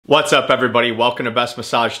What's up everybody, welcome to Best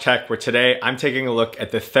Massage Tech, where today I'm taking a look at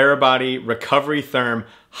the Therabody RecoveryTherm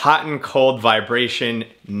Hot and Cold Vibration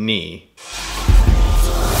Knee.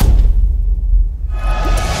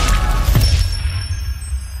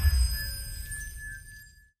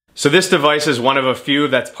 So this device is one of a few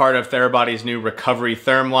that's part of Therabody's new Recovery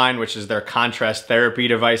Therm line, which is their contrast therapy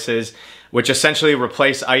devices, which essentially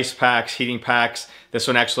replace ice packs, heating packs. This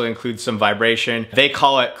one actually includes some vibration. They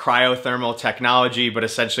call it cryothermal technology, but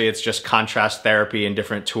essentially it's just contrast therapy and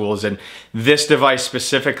different tools. And this device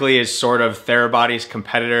specifically is sort of Therabody's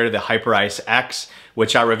competitor, the Hyperice X,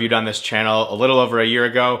 which I reviewed on this channel a little over a year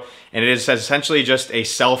ago. And it is essentially just a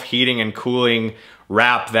self-heating and cooling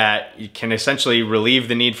wrap that can essentially relieve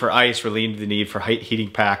the need for ice, relieve the need for heating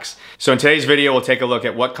packs. So in today's video, we'll take a look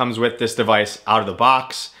at what comes with this device out of the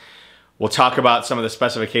box. We'll talk about some of the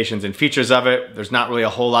specifications and features of it. There's not really a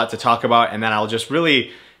whole lot to talk about, and then I'll just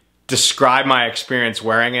really describe my experience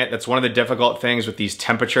wearing it. That's one of the difficult things with these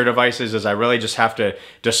temperature devices, is I really just have to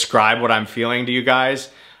describe what I'm feeling to you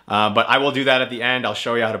guys. But I will do that at the end. I'll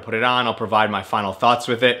show you how to put it on. I'll provide my final thoughts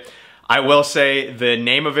with it. I will say the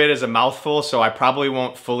name of it is a mouthful, so I probably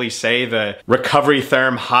won't fully say the Recovery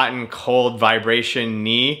Therm Hot and Cold Vibration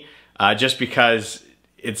Knee, just because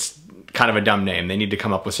it's kind of a dumb name. They need to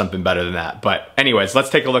come up with something better than that. But anyways, let's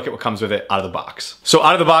take a look at what comes with it out of the box. So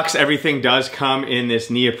out of the box, everything does come in this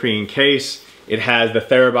neoprene case. It has the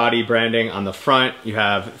Therabody branding on the front. You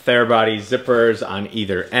have Therabody zippers on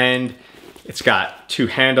either end. It's got two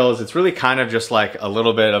handles. It's really kind of just like a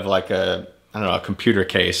little bit of like a, I don't know, a computer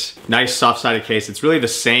case. Nice soft-sided case. It's really the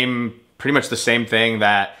same, pretty much the same thing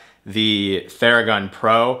that the Theragun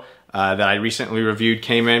Pro that I recently reviewed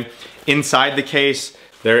came in. Inside the case,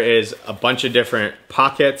 there is a bunch of different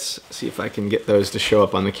pockets. See if I can get those to show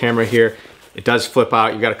up on the camera here. It does flip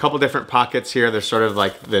out. You've got a couple different pockets here. There's sort of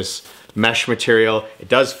like this mesh material. It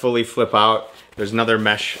does fully flip out. There's another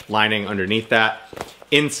mesh lining underneath that.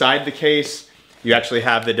 Inside the case, you actually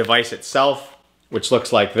have the device itself, which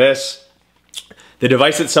looks like this. The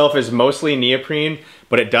device itself is mostly neoprene,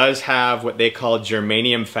 but it does have what they call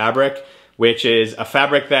germanium fabric, which is a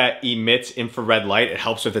fabric that emits infrared light. It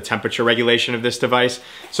helps with the temperature regulation of this device.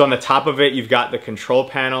 So on the top of it, you've got the control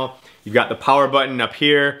panel, you've got the power button up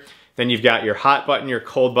here, then you've got your hot button, your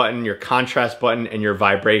cold button, your contrast button, and your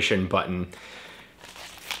vibration button.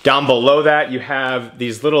 Down below that, you have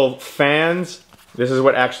these little fans. This is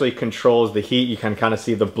what actually controls the heat. You can kind of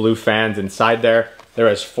see the blue fans inside there. There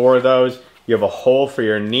is 4 of those. You have a hole for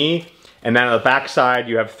your knee, and then on the back side,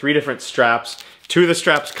 you have 3 different straps. 2 of the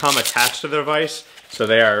straps come attached to the device, so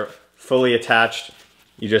they are fully attached.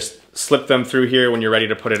 You just slip them through here when you're ready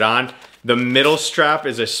to put it on. The middle strap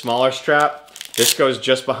is a smaller strap. This goes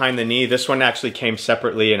just behind the knee. This one actually came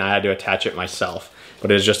separately and I had to attach it myself,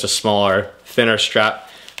 but it is just a smaller, thinner strap.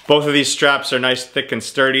 Both of these straps are nice, thick, and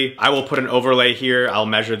sturdy. I will put an overlay here. I'll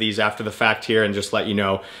measure these after the fact here and just let you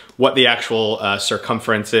know what the actual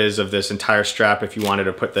circumference is of this entire strap if you wanted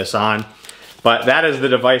to put this on. But that is the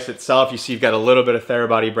device itself. You see you've got a little bit of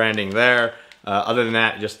Therabody branding there. Other than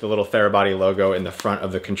that, just the little Therabody logo in the front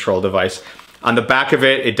of the control device. On the back of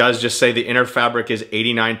it, it does just say the inner fabric is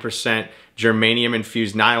 89% germanium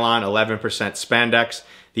infused nylon, 11% spandex.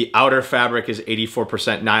 The outer fabric is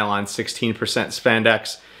 84% nylon, 16%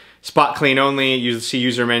 spandex. Spot clean only, see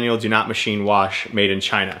user manual, do not machine wash, made in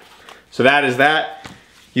China. So that is that.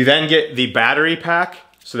 You then get the battery pack.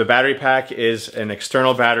 So the battery pack is an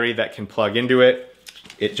external battery that can plug into it.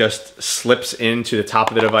 It just slips into the top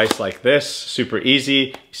of the device like this, super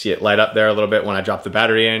easy. You see it light up there a little bit when I drop the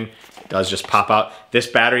battery in. It does just pop out. This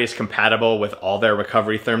battery is compatible with all their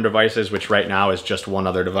Recovery Therm devices, which right now is just one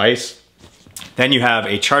other device. Then you have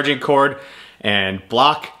a charging cord and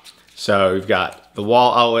block. So you've got the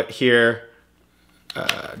wall outlet here,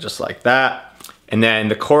 just like that. And then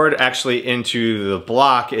the cord actually into the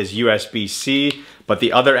block is USB-C, but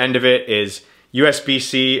the other end of it is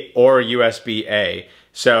USB-C or USB-A.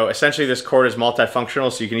 So essentially this cord is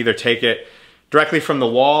multifunctional, so you can either take it directly from the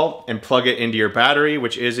wall and plug it into your battery,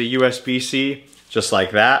 which is a USB-C, just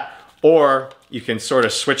like that, or you can sort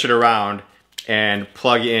of switch it around and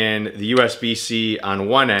plug in the USB-C on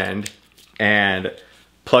one end and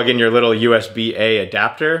plug in your little USB-A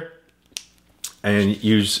adapter and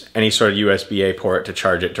use any sort of USB-A port to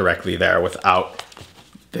charge it directly there without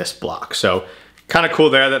this block. So kind of cool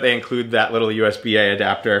there that they include that little USB-A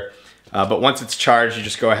adapter. But once it's charged, you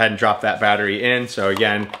just go ahead and drop that battery in. So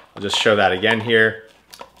again, I'll just show that again here.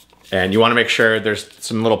 And you want to make sure there's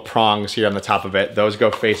some little prongs here on the top of it. Those go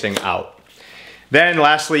facing out. Then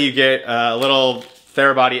lastly, you get a little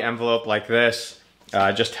Therabody envelope like this.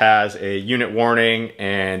 Just has a unit warning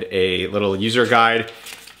and a little user guide.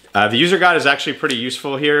 The user guide is actually pretty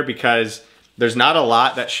useful here because there's not a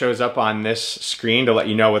lot that shows up on this screen to let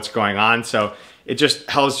you know what's going on. So it just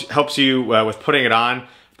helps you with putting it on.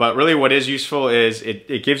 But really what is useful is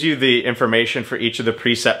it gives you the information for each of the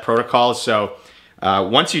preset protocols. So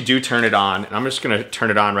once you do turn it on, and I'm just gonna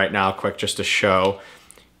turn it on right now quick just to show,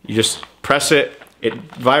 you just press it, it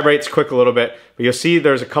vibrates quick a little bit, but you'll see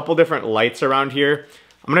there's a couple different lights around here.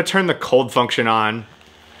 I'm gonna turn the cold function on.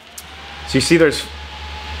 So you see there's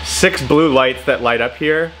 6 blue lights that light up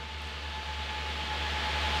here.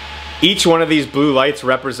 Each one of these blue lights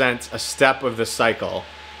represents a step of the cycle.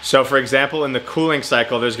 So for example, in the cooling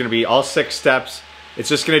cycle, there's gonna be all 6 steps. It's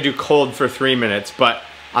just gonna do cold for 3 minutes. But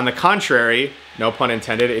on the contrary, no pun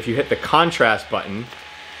intended, if you hit the contrast button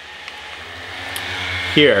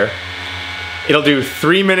here, it'll do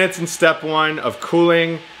 3 minutes in step 1 of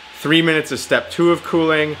cooling, 3 minutes of step 2 of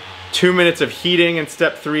cooling, 2 minutes of heating in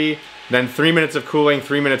step 3, then 3 minutes of cooling,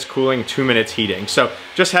 3 minutes cooling, 2 minutes heating. So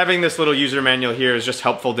just having this little user manual here is just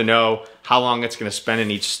helpful to know how long it's gonna spend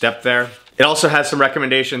in each step there. It also has some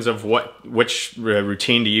recommendations of which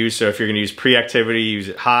routine to use. So if you're gonna use pre-activity, use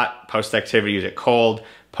it hot, post-activity, use it cold,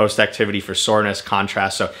 post-activity for soreness,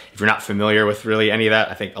 contrast. So if you're not familiar with really any of that,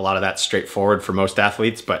 I think a lot of that's straightforward for most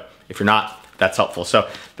athletes, but if you're not, that's helpful. So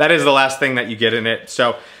that is the last thing that you get in it.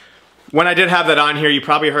 So when I did have that on here, you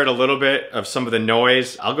probably heard a little bit of some of the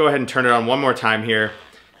noise. I'll go ahead and turn it on one more time here,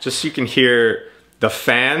 just so you can hear the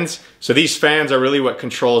fans. So these fans are really what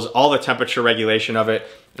controls all the temperature regulation of it.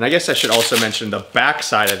 And I guess I should also mention the back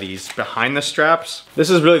side of these, behind the straps. This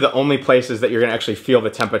is really the only places that you're gonna actually feel the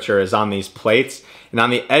temperature is on these plates. And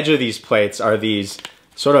on the edge of these plates are these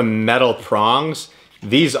sort of metal prongs.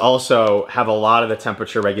 These also have a lot of the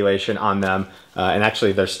temperature regulation on them. And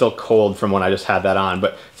actually they're still cold from when I just had that on.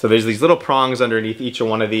 But so there's these little prongs underneath each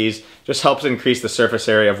one of these. Just helps increase the surface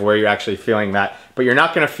area of where you're actually feeling that. But you're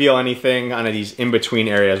not gonna feel anything on these in-between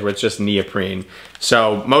areas where it's just neoprene.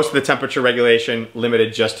 So most of the temperature regulation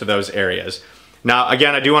limited just to those areas. Now,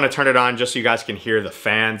 again, I do wanna turn it on just so you guys can hear the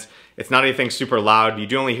fans. It's not anything super loud. You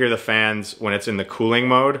do only hear the fans when it's in the cooling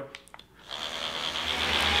mode.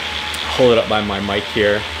 Hold it up by my mic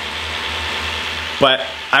here. But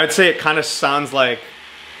I would say it kind of sounds like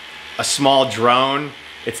a small drone.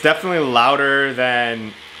 It's definitely louder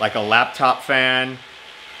than like a laptop fan.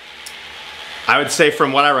 I would say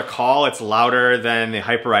from what I recall, it's louder than the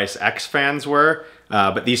Hyperice X fans were,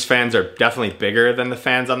 but these fans are definitely bigger than the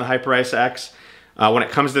fans on the Hyperice X. When it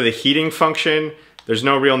comes to the heating function, there's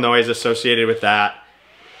no real noise associated with that.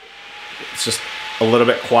 It's just a little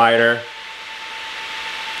bit quieter.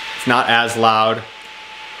 It's not as loud.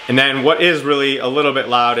 And then what is really a little bit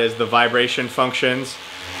loud is the vibration functions.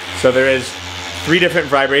 So there is 3 different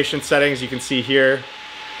vibration settings you can see here.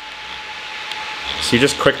 So you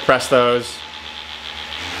just quick press those.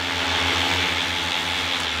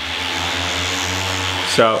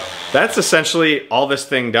 So that's essentially all this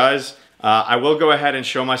thing does. I will go ahead and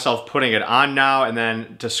show myself putting it on now and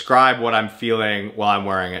then describe what I'm feeling while I'm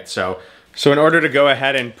wearing it. So in order to go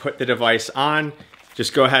ahead and put the device on,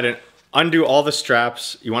 just go ahead and undo all the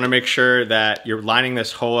straps. You wanna make sure that you're lining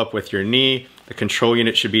this hole up with your knee. The control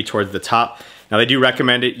unit should be towards the top. Now they do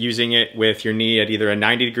recommend using it with your knee at either a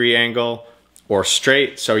 90-degree angle or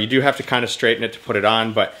straight. So you do have to kind of straighten it to put it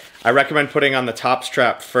on, but I recommend putting on the top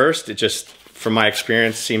strap first. It just, from my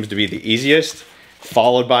experience, seems to be the easiest,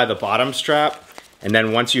 followed by the bottom strap. And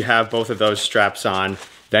then once you have both of those straps on,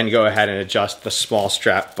 then go ahead and adjust the small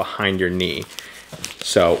strap behind your knee.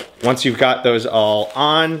 So once you've got those all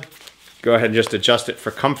on, go ahead and just adjust it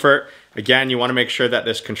for comfort. Again, you wanna make sure that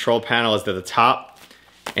this control panel is to the top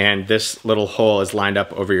and this little hole is lined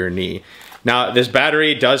up over your knee. Now, this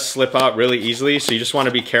battery does slip out really easily, so you just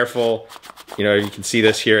wanna be careful. You know, you can see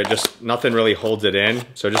this here, nothing really holds it in.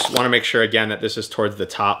 So just wanna make sure again that this is towards the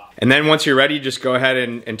top. And then once you're ready, just go ahead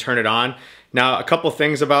and turn it on. Now, a couple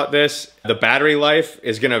things about this. The battery life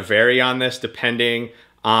is gonna vary on this depending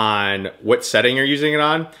on what setting you're using it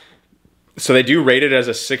on. So they do rate it as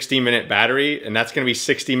a 60-minute battery, and that's gonna be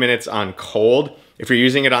 60 minutes on cold. If you're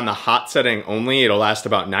using it on the hot setting only, it'll last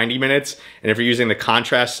about 90 minutes. And if you're using the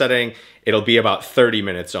contrast setting, it'll be about 30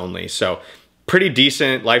 minutes only. So pretty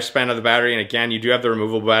decent lifespan of the battery. And again, you do have the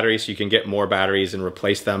removable battery, so you can get more batteries and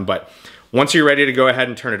replace them. But once you're ready to go ahead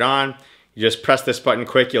and turn it on, you just press this button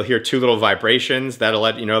quick. You'll hear 2 little vibrations. That'll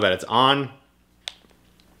let you know that it's on.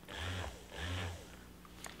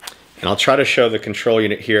 And I'll try to show the control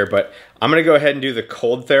unit here, but I'm gonna go ahead and do the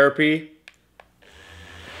cold therapy.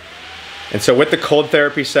 And so with the cold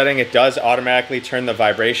therapy setting, it does automatically turn the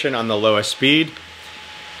vibration on the lowest speed.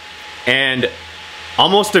 And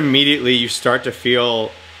almost immediately you start to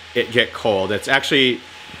feel it get cold. It's actually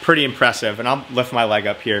pretty impressive. And I'll lift my leg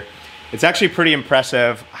up here. It's actually pretty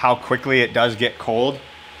impressive how quickly it does get cold,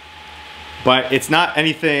 but it's not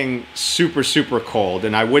anything super, super cold.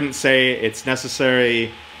 And I wouldn't say it's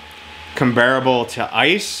necessarily comparable to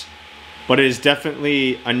ice, but it is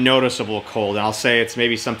definitely a noticeable cold. And I'll say it's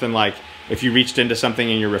maybe something like if you reached into something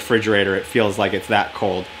in your refrigerator, it feels like it's that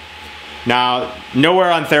cold. Now,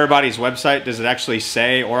 nowhere on Therabody's website does it actually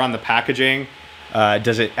say, or on the packaging,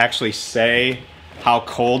 does it actually say how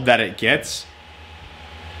cold that it gets.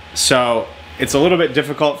 So it's a little bit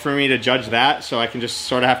difficult for me to judge that, so I can just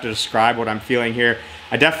sort of have to describe what I'm feeling here.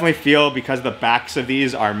 I definitely feel, because the backs of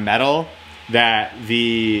these are metal, that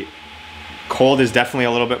the cold is definitely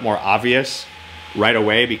a little bit more obvious right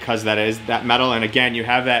away because that is that metal. And again, you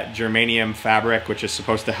have that germanium fabric, which is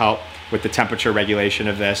supposed to help with the temperature regulation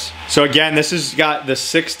of this. So again, this has got the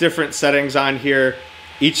 6 different settings on here.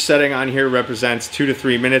 Each setting on here represents 2 to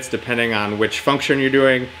 3 minutes depending on which function you're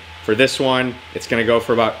doing. For this one, it's gonna go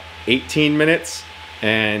for about 18 minutes,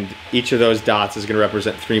 and each of those dots is gonna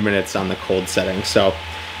represent 3 minutes on the cold setting. So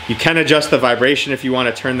you can adjust the vibration if you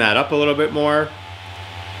wanna turn that up a little bit more.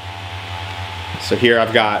 So here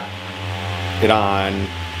I've got it on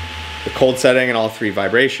the cold setting and all 3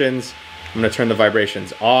 vibrations. I'm gonna turn the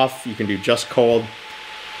vibrations off. You can do just cold.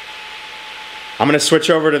 I'm gonna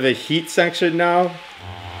switch over to the heat section now.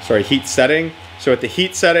 Sorry, heat setting. So at the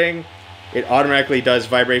heat setting, it automatically does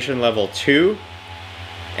vibration level 2.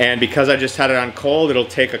 And because I just had it on cold, it'll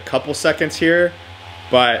take a couple seconds here,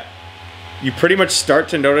 but you pretty much start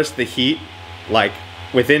to notice the heat like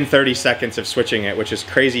within 30 seconds of switching it, which is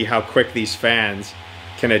crazy how quick these fans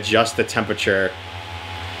can adjust the temperature.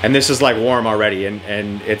 And this is like warm already,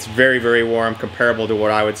 and it's very, very warm, comparable to what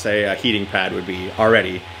I would say a heating pad would be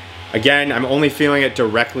already. Again, I'm only feeling it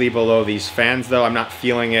directly below these fans though. I'm not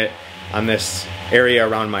feeling it on this area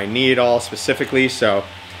around my knee at all specifically, so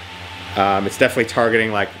it's definitely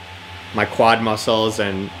targeting like my quad muscles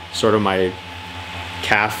and sort of my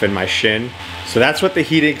calf and my shin. So that's what the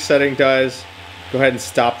heating setting does. Go ahead and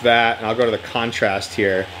stop that, and I'll go to the contrast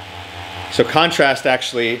here. So contrast,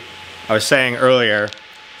 actually, I was saying earlier,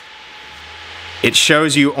 it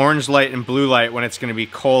shows you orange light and blue light when it's going to be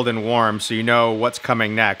cold and warm, so you know what's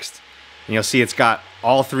coming next. And you'll see it's got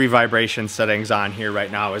all 3 vibration settings on here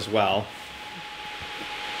right now as well.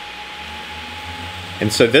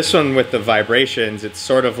 And so this one with the vibrations, it's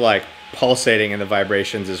sort of like pulsating in the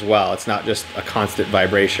vibrations as well. It's not just a constant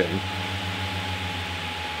vibration.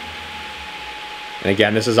 And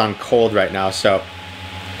again, this is on cold right now, so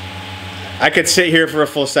I could sit here for a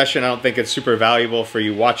full session. I don't think it's super valuable for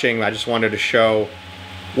you watching. I just wanted to show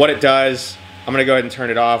what it does. I'm gonna go ahead and turn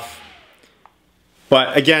it off.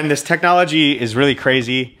 But again, this technology is really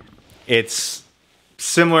crazy. It's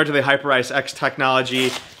similar to the Hyperice X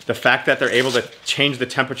technology. The fact that they're able to change the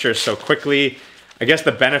temperature so quickly. I guess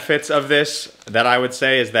the benefits of this that I would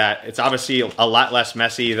say is that it's obviously a lot less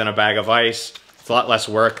messy than a bag of ice. It's a lot less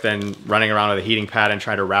work than running around with a heating pad and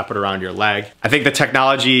trying to wrap it around your leg. I think the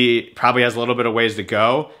technology probably has a little bit of ways to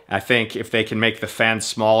go. I think if they can make the fans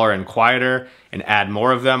smaller and quieter and add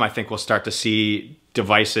more of them, I think we'll start to see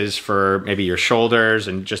devices for maybe your shoulders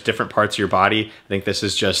and just different parts of your body. I think this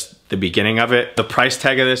is just the beginning of it. The price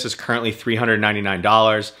tag of this is currently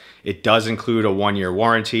 $399. It does include a 1-year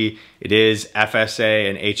warranty. It is FSA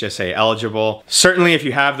and HSA eligible. Certainly if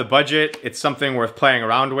you have the budget, it's something worth playing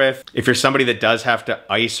around with. If you're somebody that does have to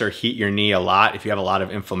ice or heat your knee a lot, if you have a lot of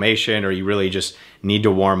inflammation or you really just need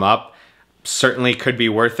to warm up, certainly could be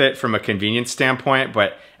worth it from a convenience standpoint,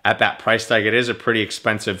 but at that price tag, it is a pretty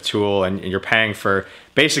expensive tool and you're paying for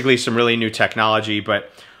basically some really new technology,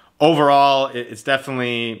 but overall, it's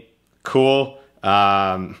definitely cool.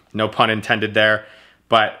 No pun intended there.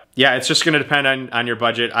 But yeah, it's just gonna depend on your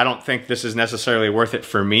budget. I don't think this is necessarily worth it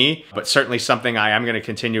for me, but certainly something I am gonna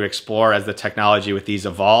continue to explore as the technology with these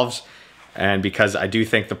evolves. And because I do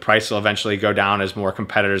think the price will eventually go down as more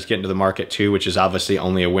competitors get into the market too, which is obviously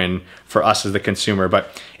only a win for us as the consumer.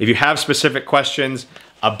 But if you have specific questions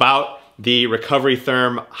about the Recovery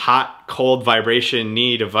Therm hot cold vibration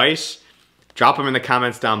knee device, drop them in the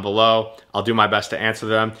comments down below. I'll do my best to answer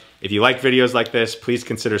them. If you like videos like this, please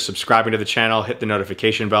consider subscribing to the channel, hit the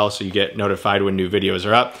notification bell so you get notified when new videos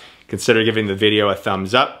are up. Consider giving the video a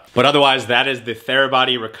thumbs up. But otherwise, that is the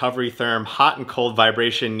Therabody Recovery Therm hot and cold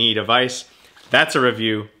vibration knee device. That's a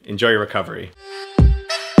review. Enjoy your recovery.